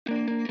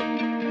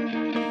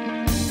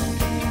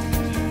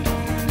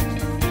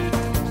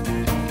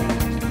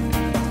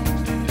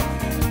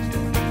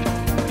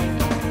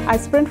I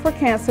sprint for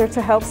cancer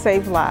to help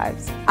save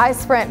lives. I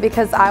sprint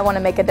because I want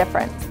to make a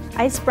difference.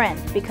 I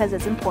sprint because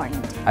it's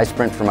important. I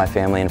sprint for my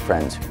family and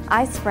friends.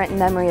 I sprint in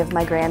memory of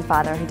my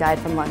grandfather who died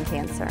from lung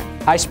cancer.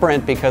 I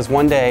sprint because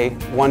one day,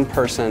 one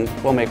person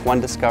will make one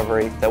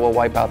discovery that will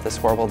wipe out this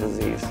horrible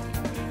disease.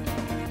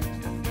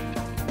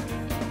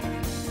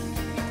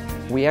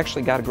 We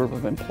actually got a group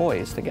of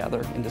employees together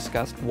and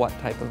discussed what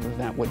type of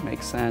event would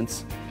make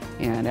sense.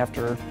 And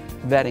after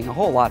vetting a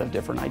whole lot of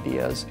different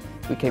ideas,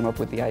 we came up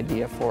with the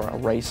idea for a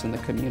race in the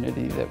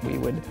community that we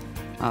would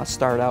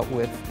start out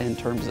with in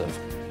terms of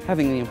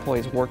having the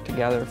employees work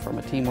together from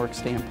a teamwork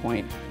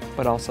standpoint,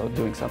 but also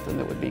doing something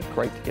that would be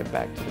great to give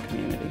back to the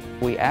community.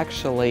 We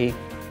actually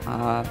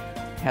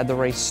had the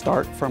race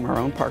start from our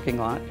own parking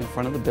lot in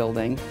front of the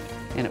building,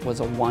 and it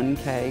was a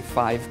 1K,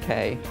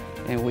 5K,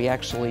 and we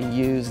actually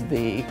used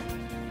the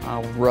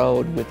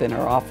road within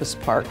our office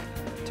park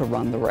to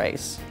run the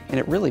race. And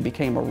it really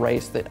became a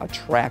race that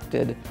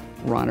attracted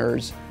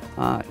runners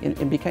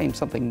and became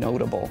something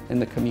notable in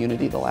the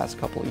community the last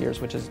couple of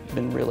years, which has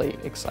been really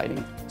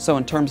exciting. So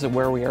in terms of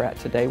where we are at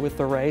today with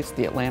the race,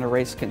 the Atlanta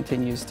race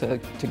continues to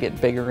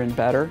get bigger and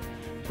better.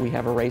 We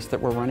have a race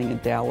that we're running in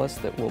Dallas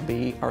that will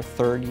be our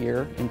third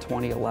year in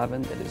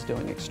 2011 that is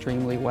doing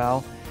extremely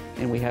well.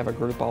 And we have a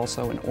group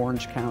also in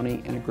Orange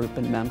County and a group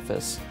in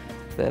Memphis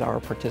that are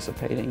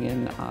participating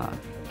in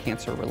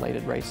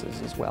cancer-related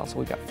races as well. So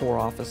we've got 4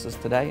 offices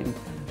today and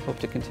hope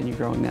to continue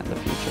growing that in the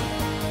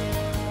future.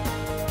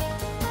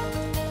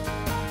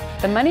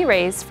 The money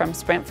raised from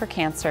Sprint for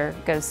Cancer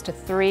goes to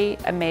 3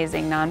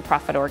 amazing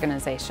nonprofit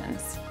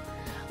organizations.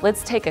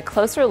 Let's take a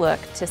closer look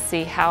to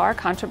see how our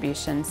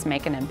contributions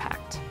make an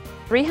impact.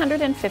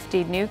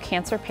 350 new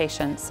cancer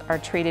patients are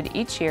treated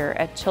each year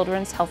at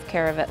Children's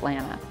Healthcare of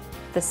Atlanta.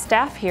 The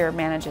staff here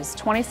manages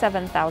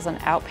 27,000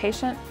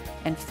 outpatient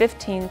and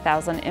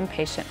 15,000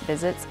 inpatient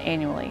visits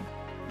annually.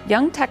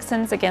 Young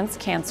Texans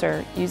Against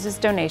Cancer uses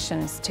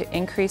donations to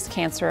increase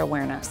cancer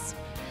awareness.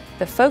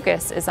 The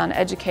focus is on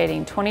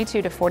educating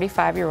 22 to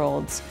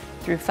 45-year-olds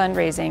through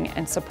fundraising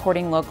and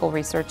supporting local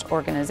research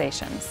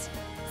organizations.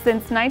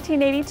 Since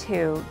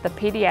 1982, the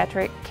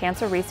Pediatric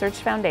Cancer Research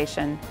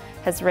Foundation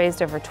has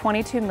raised over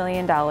 $22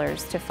 million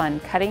to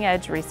fund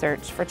cutting-edge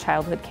research for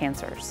childhood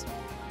cancers.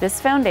 This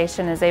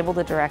foundation is able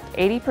to direct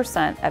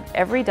 80% of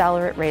every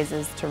dollar it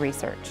raises to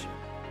research.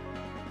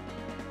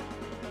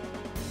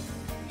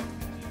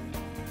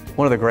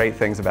 One of the great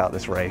things about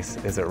this race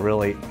is it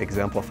really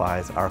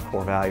exemplifies our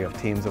core value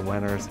of teams of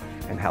winners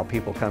and how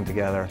people come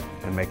together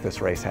and make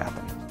this race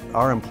happen.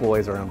 Our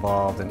employees are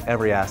involved in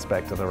every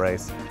aspect of the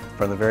race,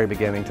 from the very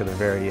beginning to the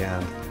very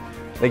end.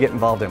 They get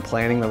involved in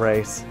planning the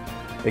race,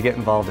 they get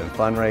involved in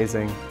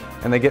fundraising,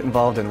 and they get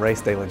involved in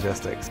race day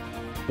logistics.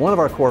 One of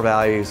our core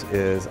values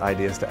is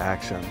ideas to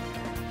action,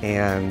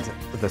 and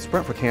the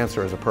Sprint for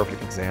Cancer is a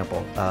perfect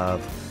example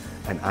of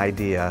an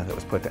idea that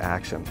was put to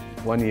action.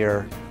 One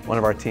year, one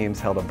of our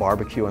teams held a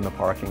barbecue in the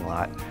parking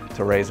lot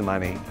to raise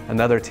money.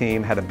 Another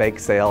team had a bake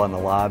sale in the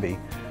lobby.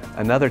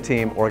 Another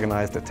team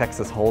organized a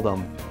Texas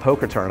Hold'em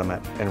poker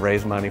tournament and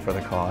raised money for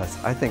the cause.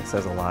 I think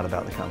says a lot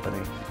about the company.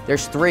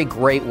 There's 3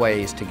 great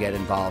ways to get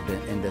involved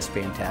in this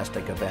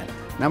fantastic event.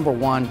 Number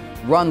 1,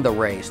 run the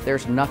race.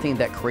 There's nothing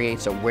that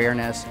creates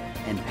awareness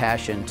and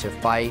passion to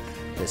fight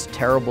this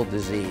terrible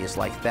disease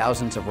like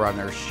thousands of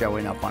runners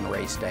showing up on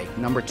race day.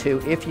 Number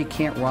 2, if you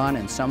can't run,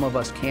 and some of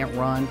us can't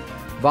run,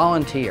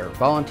 volunteer.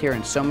 Volunteer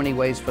in so many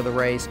ways for the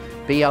race.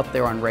 Be out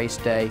there on race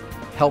day,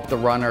 help the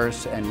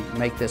runners, and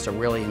make this a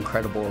really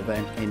incredible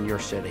event in your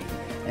city.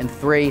 And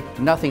 3,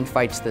 nothing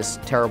fights this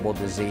terrible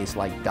disease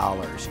like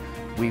dollars.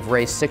 We've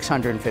raised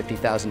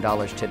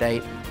 $650,000 to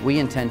date. We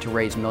intend to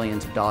raise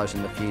millions of dollars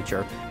in the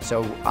future.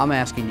 So I'm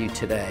asking you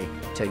today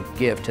to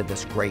give to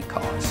this great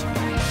cause.